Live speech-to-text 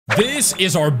This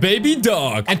is our baby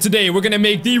dog. And today we're gonna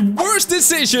make the worst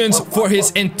decisions for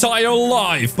his entire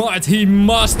life. But he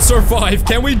must survive.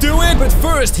 Can we do it? But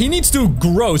first, he needs to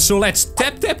grow. So let's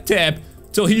tap, tap, tap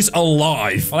till he's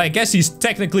alive. Well, I guess he's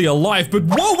technically alive. But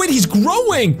whoa, wait, he's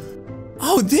growing.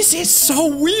 Oh, this is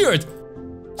so weird.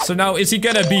 So now is he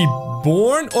gonna be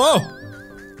born?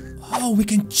 Oh, we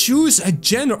can choose a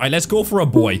gender. All right, let's go for a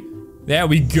boy. There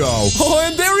we go. Oh,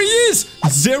 and there he is.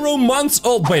 0 months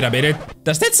old. Wait a minute.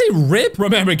 Does that say RIP?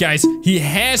 Remember, guys, he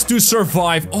has to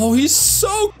survive. Oh, he's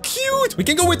so cute. We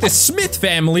can go with the Smith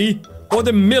family or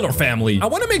the Miller family. I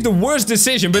want to make the worst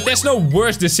decision, but there's no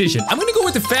worst decision. I'm gonna go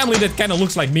with the family that kind of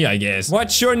looks like me, I guess.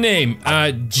 What's your name?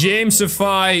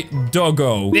 Jamesify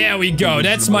Doggo. There we go.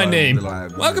 That's my name.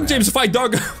 Welcome, Jamesify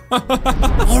Doggo.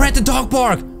 We're at the dog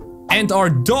park. And our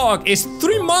dog is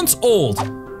 3 months old.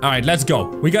 Alright, let's go.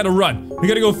 We gotta run. We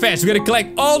gotta go fast. We gotta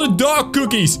collect all the dog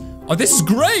cookies. Oh, this is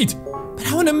great. But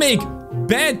I wanna make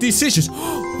bad decisions.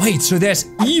 Wait, so there's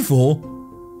evil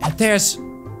and there's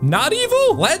not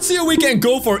evil? Let's see if we can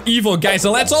go for evil, guys.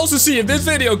 And let's also see if this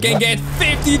video can get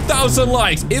 50,000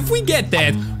 likes. If we get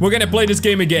that, we're gonna play this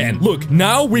game again. Look,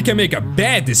 now we can make a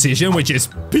bad decision, which is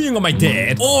peeing on my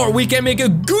dad. Or we can make a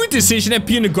good decision and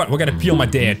pee in the gut. We're gonna pee on my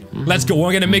dad. Let's go.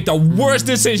 We're gonna make the worst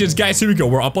decisions, guys. Here we go.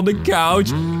 We're up on the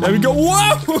couch. There we go.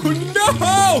 Whoa,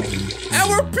 no! And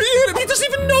we're peeing him. He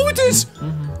doesn't even notice.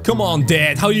 Come on,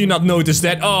 Dad. How do you not notice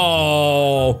that?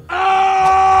 Oh.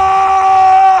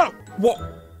 Whoa.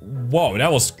 Whoa,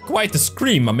 that was quite the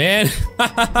scream, my man.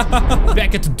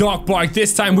 Back at the dog park.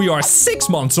 This time we are 6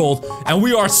 months old. And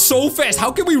we are so fast. How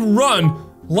can we run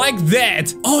like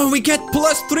that? Oh, and we get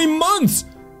plus 3 months.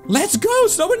 Let's go.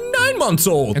 So we're 9 months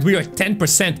old. And we are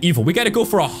 10% evil. We gotta go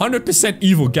for 100%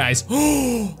 evil, guys.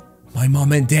 Oh, my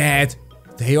mom and dad.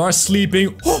 They are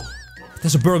sleeping. Oh,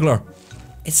 there's a burglar.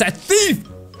 It's that thief.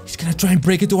 He's gonna try and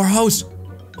break into our house.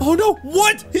 Oh, no.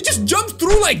 What? He just jumped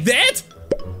through like that?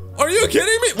 Are you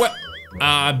kidding me? What?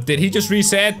 Did he just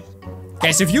reset?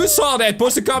 Guys, if you saw that,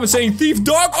 post a comment saying thief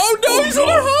dog. Oh no, he's in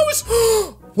our house.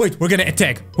 Wait, we're gonna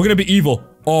attack. We're gonna be evil.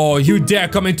 Oh, you dare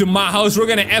come into my house. We're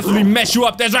gonna absolutely mess you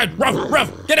up. That's right. Ruff,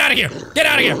 ruff. Get out of here. Get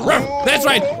out of here. Ruff. That's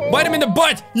right. Bite him in the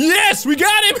butt. Yes, we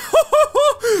got him.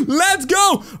 Let's go.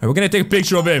 All right, we're gonna take a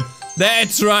picture of him.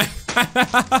 That's right.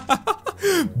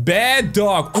 Bad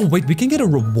dog. Oh, wait, we can get a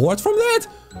reward from that?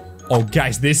 Oh,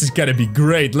 guys, this is gonna be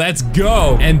great. Let's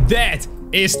go. And that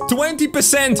is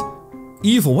 20%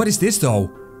 evil. What is this, though?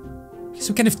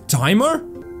 Some kind of timer?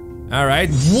 All right.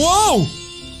 Whoa!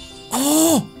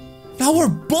 Oh! Now we're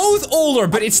both older,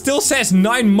 but it still says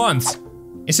 9 months.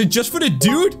 Is it just for the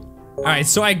dude? All right,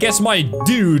 so I guess my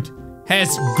dude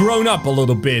has grown up a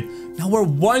little bit. Now we're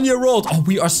 1 year old. Oh,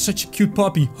 we are such a cute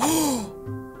puppy.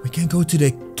 We can go to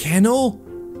the kennel.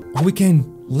 Or we can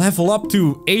level up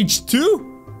to age 2.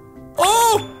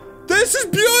 Oh, this is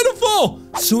beautiful.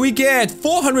 So we get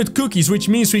 400 cookies, which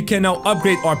means we can now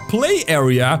upgrade our play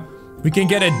area. We can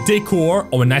get a decor,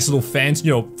 or a nice little fence,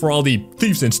 you know, for all the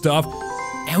thieves and stuff.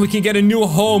 And we can get a new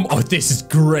home. Oh, this is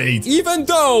great. Even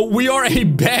though we are a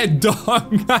bad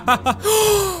dog.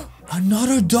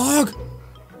 Another dog?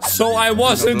 So I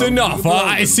wasn't enough, huh?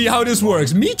 I see how this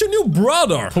works. Meet your new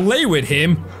brother. Play with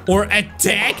him or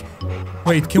attack.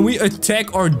 Wait, can we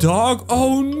attack our dog?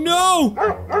 Oh no!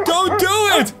 Don't do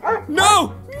it! No!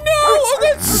 No! Oh,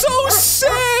 that's so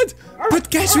sad! But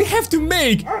guys, we have to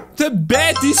make the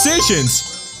bad decisions.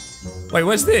 Wait,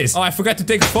 what's this? Oh, I forgot to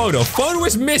take a photo. Photo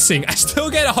is missing. I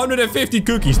still get 150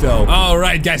 cookies though.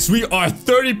 Alright guys, we are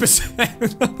 30%.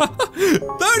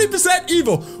 30%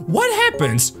 evil. What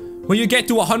happens when you get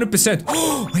to 100%?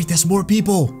 Oh, wait, there's more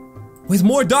people. With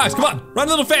more dogs. Come on, run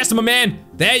a little faster, my man.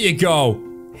 There you go.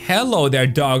 Hello there,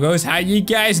 doggos. How you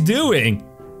guys doing?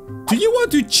 Do you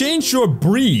want to change your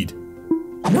breed?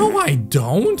 No, I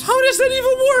don't. How does that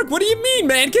even work? What do you mean,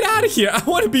 man? Get out of here. I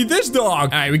want to be this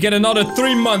dog. All right, we get another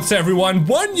 3 months, everyone.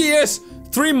 1 year,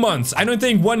 3 months. I don't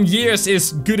think 1 year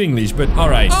is good English, but all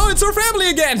right. Oh, it's our family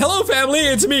again. Hello, family.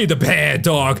 It's me, the bad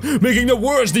dog, making the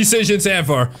worst decisions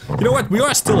ever. You know what? We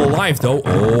are still alive, though.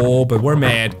 Oh, but we're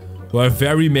mad. We're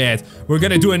very mad. We're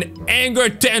gonna do an anger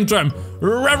tantrum.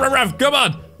 Ruff, ruff, ruff. Come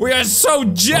on. We are so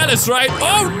jealous, right?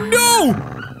 Oh, no.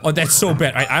 Oh, that's so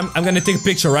bad. I'm gonna take a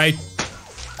picture, right?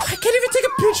 I can't even take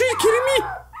a picture. Are you kidding me?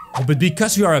 Oh, but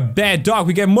because we are a bad dog,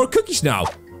 we get more cookies now.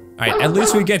 Alright, at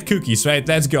least we get cookies, right?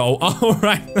 Let's go.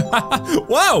 Alright.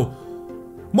 Whoa!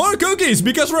 More cookies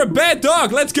because we're a bad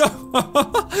dog. Let's go.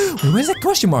 What is that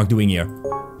question mark doing here?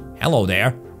 Hello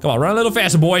there. Come on, run a little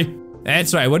faster, boy.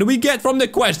 That's right. What do we get from the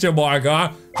question mark,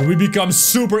 huh? Do we become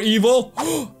super evil?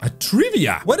 A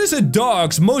trivia. What is a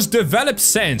dog's most developed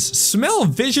sense? Smell,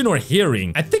 vision, or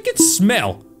hearing? I think it's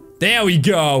smell. There we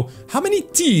go. How many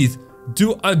teeth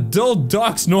do adult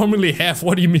dogs normally have?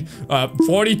 What do you mean?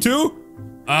 42?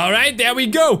 Alright, there we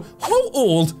go. How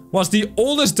old was the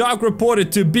oldest dog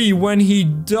reported to be when he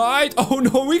died? Oh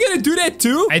no, we gonna do that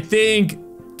too? I think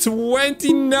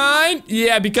 29?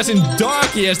 Yeah, because in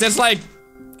dog years, that's like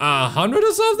 100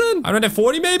 or something?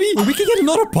 140 maybe? We can get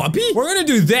another puppy? We're gonna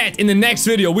do that in the next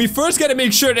video. We first gotta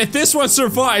make sure that this one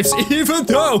survives, even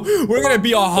though we're gonna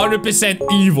be 100%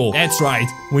 evil. That's right.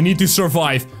 We need to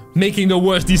survive making the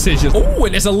worst decisions. Oh,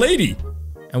 and there's a lady.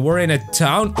 And we're in a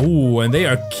town. Oh, and they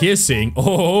are kissing.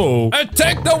 Oh,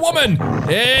 attack the woman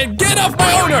and get off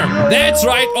my owner. That's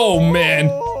right. Oh, man.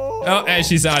 Oh, and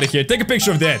she's out of here. Take a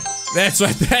picture of that. That's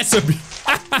right. That's a...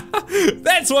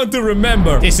 That's one to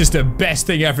remember. This is the best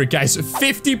thing ever, guys.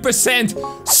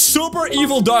 50% super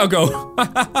evil doggo.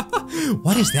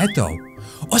 What is that, though?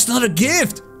 Oh, it's not a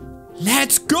gift.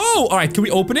 Let's go. All right, can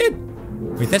we open it?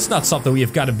 Wait, that's not something we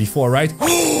have gotten before, right?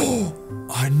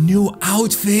 Our new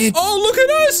outfit. Oh, look at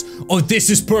us. Oh, this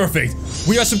is perfect.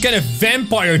 We are some kind of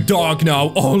vampire dog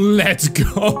now. Oh, let's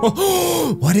go.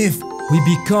 What if we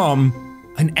become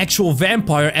an actual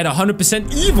vampire at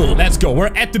 100% evil? Let's go.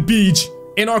 We're at the beach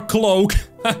in our cloak.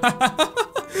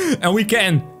 And we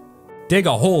can dig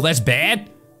a hole. That's bad.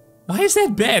 Why is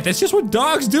that bad? That's just what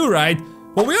dogs do, right?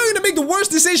 Well, we are gonna make the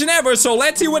worst decision ever. So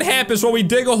let's see what happens when we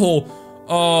dig a hole.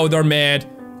 Oh, they're mad.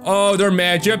 Oh, they're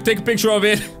mad. You have to take a picture of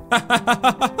it.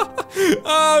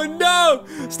 Oh, no.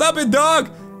 Stop it, dog.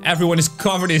 Everyone is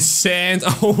covered in sand.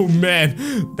 Oh,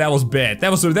 man. That was bad. That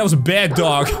was a bad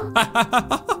dog.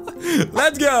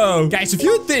 Let's go. Guys, if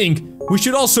you think we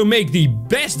should also make the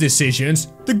best decisions,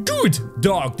 the good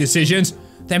dog decisions,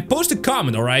 then post a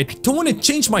comment, alright? I don't want to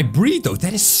change my breed, though.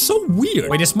 That is so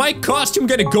weird. Wait, is my costume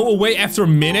gonna go away after a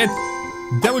minute?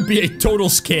 That would be a total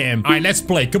scam. Alright, let's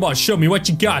play. Come on, show me what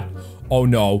you got. Oh,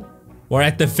 no. We're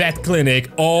at the vet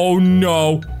clinic. Oh,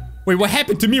 no. Wait, what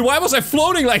happened to me? Why was I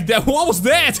floating like that? What was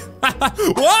that?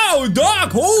 Whoa,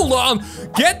 dog, hold on.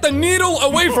 Get the needle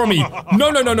away from me.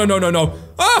 No, no, no, no, no, no, no.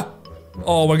 Ah!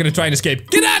 Oh, we're gonna try and escape.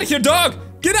 Get out of here, dog.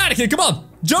 Get out of here. Come on.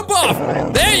 Jump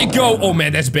off. There you go. Oh,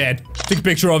 man, that's bad. Take a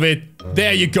picture of it.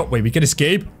 There you go. Wait, we can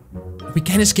escape? We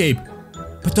can escape.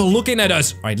 But they're looking at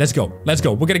us. All right, let's go. Let's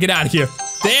go. We're gonna get out of here.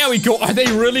 There we go. Are they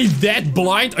really that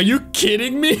blind? Are you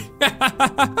kidding me?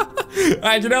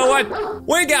 Alright, you know what?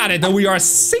 We got it. And we are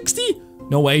 60?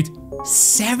 No, wait.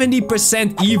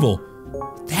 70% evil.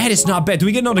 That is not bad. Do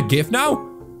we get another gift now?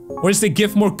 Or is the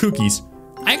gift more cookies?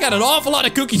 I got an awful lot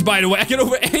of cookies, by the way. I get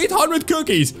over 800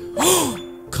 cookies.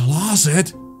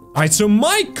 Closet. Alright, so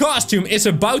my costume is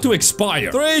about to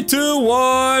expire. 3, 2,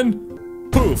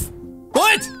 1. Poof.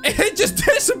 What? It just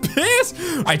disappears?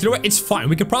 Alright, you know what? It's fine.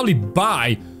 We can probably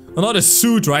buy another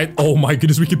suit, right? Oh my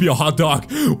goodness, we can be a hot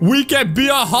dog. We can be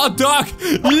a hot dog.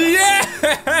 Yeah!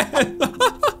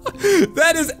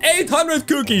 That is 800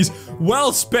 cookies.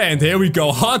 Well spent. Here we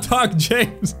go. Hot dog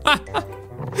James.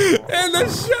 In the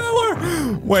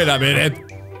shower. Wait a minute.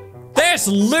 There's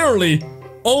literally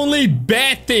only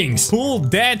bad things. Pull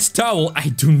that towel. I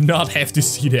do not have to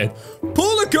see that.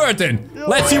 Pull the curtain.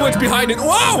 Let's see what's behind it.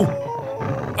 Whoa!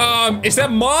 Is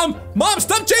that mom? Mom,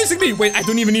 stop chasing me! Wait, I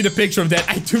don't even need a picture of that.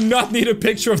 I do not need a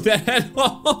picture of that at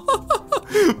all.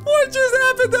 What just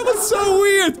happened? That was so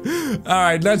weird.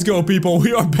 Alright, let's go, people.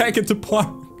 We are back at the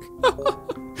park.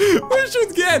 We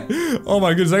should get... Oh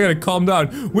my goodness, I gotta calm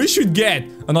down. We should get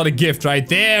another gift, right?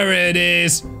 There it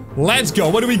is. Let's go.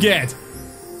 What do we get?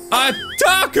 A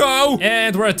taco!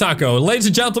 And we're a taco. Ladies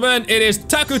and gentlemen, it is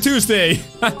Taco Tuesday.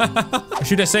 Or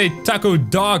should I say Taco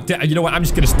Dog Day? You know what? I'm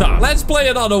just gonna stop. Let's play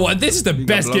another one. This is the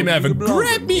best game ever.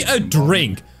 Grab me a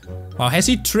drink. Wow, has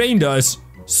he trained us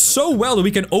so well that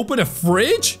we can open a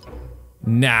fridge?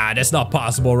 Nah, that's not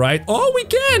possible, right? Oh, we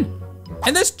can!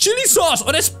 And there's chili sauce.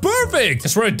 Oh, that's perfect.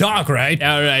 That's for a dog, right?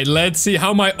 Alright, let's see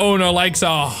how my owner likes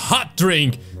a hot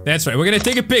drink. That's right, we're gonna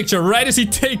take a picture right as he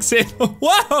takes it.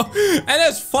 Wow! And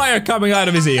there's fire coming out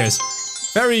of his ears.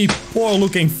 Very poor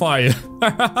looking fire.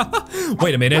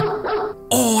 Wait a minute.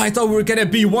 Oh, I thought we were gonna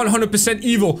be 100%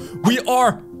 evil. We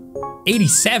are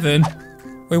 87.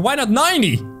 Wait, why not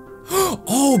 90?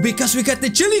 Oh, because we got the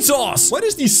chili sauce. What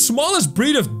is the smallest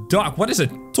breed of dog? What is a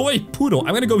toy poodle?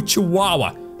 I'm gonna go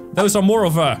Chihuahua. Those are more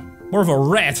of a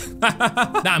rat.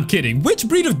 Nah, I'm kidding. Which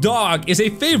breed of dog is a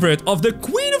favorite of the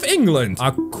Queen of England?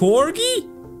 A corgi?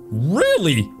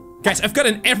 Really? Guys, I've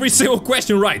gotten every single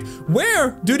question right.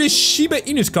 Where do the Shiba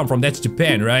Inus come from? That's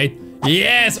Japan, right?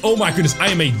 Yes! Oh my goodness, I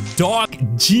am a dog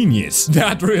genius.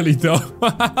 Not really, though.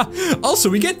 Also,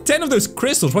 we get 10 of those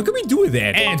crystals. What can we do with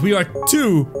that? And we are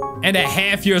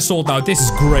 2.5 years old now. This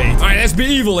is great. Alright, let's be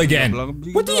evil again.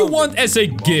 What do you want as a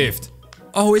gift?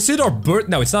 Oh, is it our birth?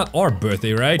 No, it's not our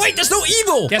birthday, right? Wait, there's no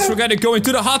evil! Guess we're gonna go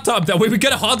into the hot tub. That way we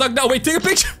get a hot dog now. Wait, take a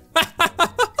picture.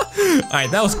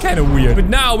 Alright, that was kind of weird. But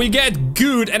now we get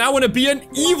good, and I want to be an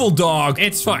evil dog.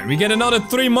 It's fine. We get another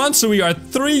 3 months, so we are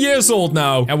 3 years old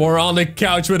now. And we're on the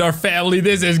couch with our family.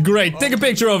 This is great. Take a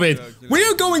picture of it. We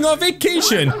are going on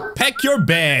vacation. Pack your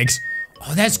bags.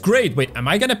 Oh, that's great. Wait, am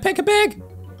I gonna pack a bag?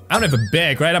 I don't have a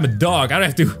bag, right? I'm a dog. I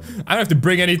don't have to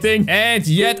bring anything. And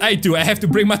yet I do. I have to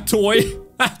bring my toy.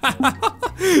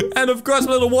 And of course,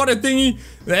 my little water thingy.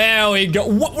 There we go.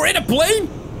 What? We're in a plane?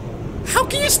 How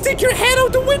can you stick your head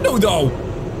out the window, though?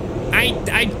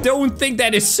 I don't think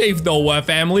that is safe, though,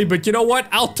 family. But you know what?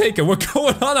 I'll take it. We're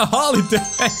going on a holiday.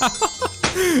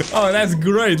 Oh, that's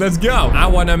great. Let's go. I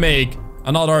want to make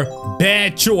another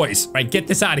bad choice. Right, get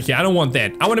this out of here. I don't want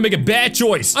that. I want to make a bad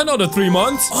choice. Another 3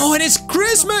 months. Oh, and it's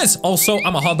Christmas. Also,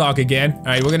 I'm a hot dog again. All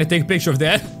right, we're going to take a picture of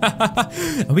that.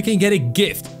 And we can get a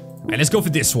gift. All right, let's go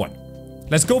for this one.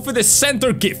 Let's go for the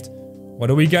center gift. What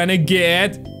are we going to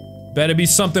get? Better be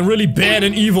something really bad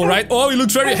and evil, right? Oh, he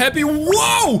looks very happy.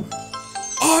 Whoa!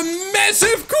 A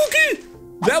massive cookie!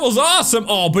 That was awesome.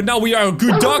 Oh, but now we are a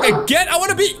good dog again. I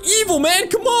want to be evil, man.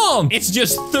 Come on. It's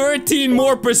just 13%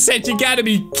 more. You gotta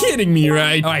be kidding me,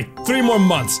 right? All right, 3 more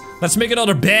months. Let's make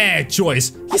another bad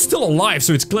choice. He's still alive,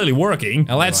 so it's clearly working.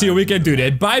 And let's see if we can do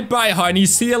that. Bye-bye, honey.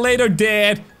 See you later,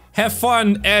 Dad. Have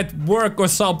fun at work or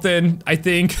something, I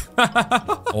think.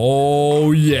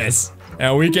 Oh, yes.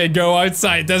 And we can go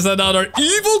outside. There's another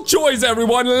evil choice,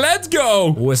 everyone. Let's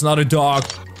go. Oh, it's not a dog.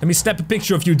 Let me snap a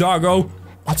picture of you, doggo.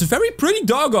 Oh, it's a very pretty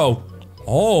doggo.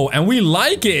 Oh, and we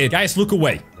like it. Guys, look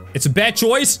away. It's a bad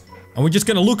choice. And we're just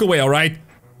gonna look away, all right?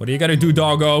 What are you gonna do,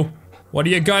 doggo? What are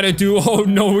you gonna do? Oh,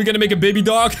 no, we're gonna make a baby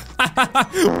dog.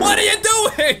 What are you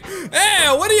doing? Hey,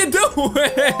 what are you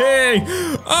doing?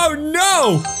 Oh,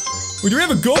 no. Do we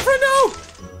have a girlfriend now?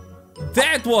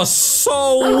 That was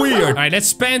so weird. All right, let's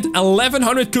spend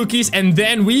 1,100 cookies and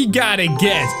then we gotta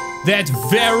get that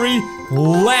very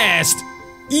last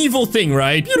evil thing,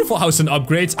 right? Beautiful house and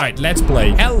upgrades. All right, let's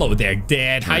play. Hello there,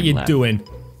 Dad. How you doing?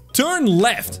 Turn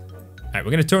left. All right,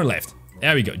 we're gonna turn left.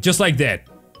 There we go, just like that.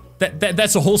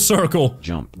 That's a whole circle.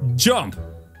 Jump. Jump.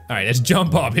 All right, let's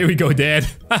jump up. Here we go, Dad.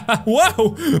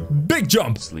 Whoa, big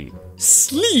jump. Sleep.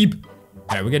 Sleep.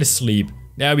 All right, we're gonna sleep.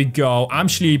 There we go. I'm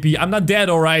sleepy. I'm not dead,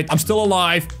 all right. I'm still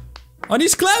alive. Oh, and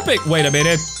he's clapping. Wait a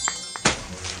minute.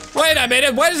 Wait a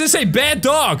minute. Why does it say bad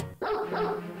dog?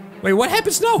 Wait, what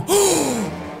happens now?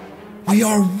 We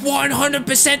are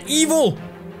 100% evil.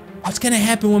 What's gonna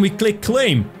happen when we click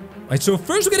claim? All right, so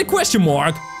first we get a question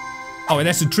mark. Oh, and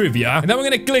that's the trivia. And then we're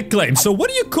gonna click claim. So what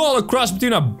do you call a cross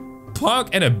between a pug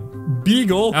and a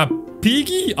beagle? A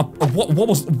piggy? What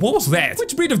was that?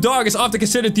 Which breed of dog is often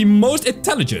considered the most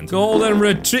intelligent? Golden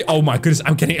retriever. Oh my goodness,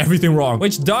 I'm getting everything wrong.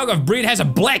 Which dog of breed has a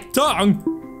black tongue?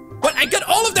 What? I got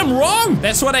all of them wrong?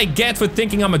 That's what I get for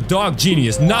thinking I'm a dog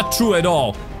genius. Not true at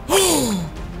all.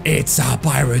 It's a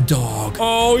pirate dog.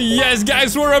 Oh yes,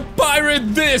 guys, we're a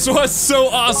pirate. This was so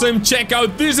awesome. Check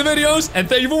out these videos and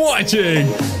thank you for watching.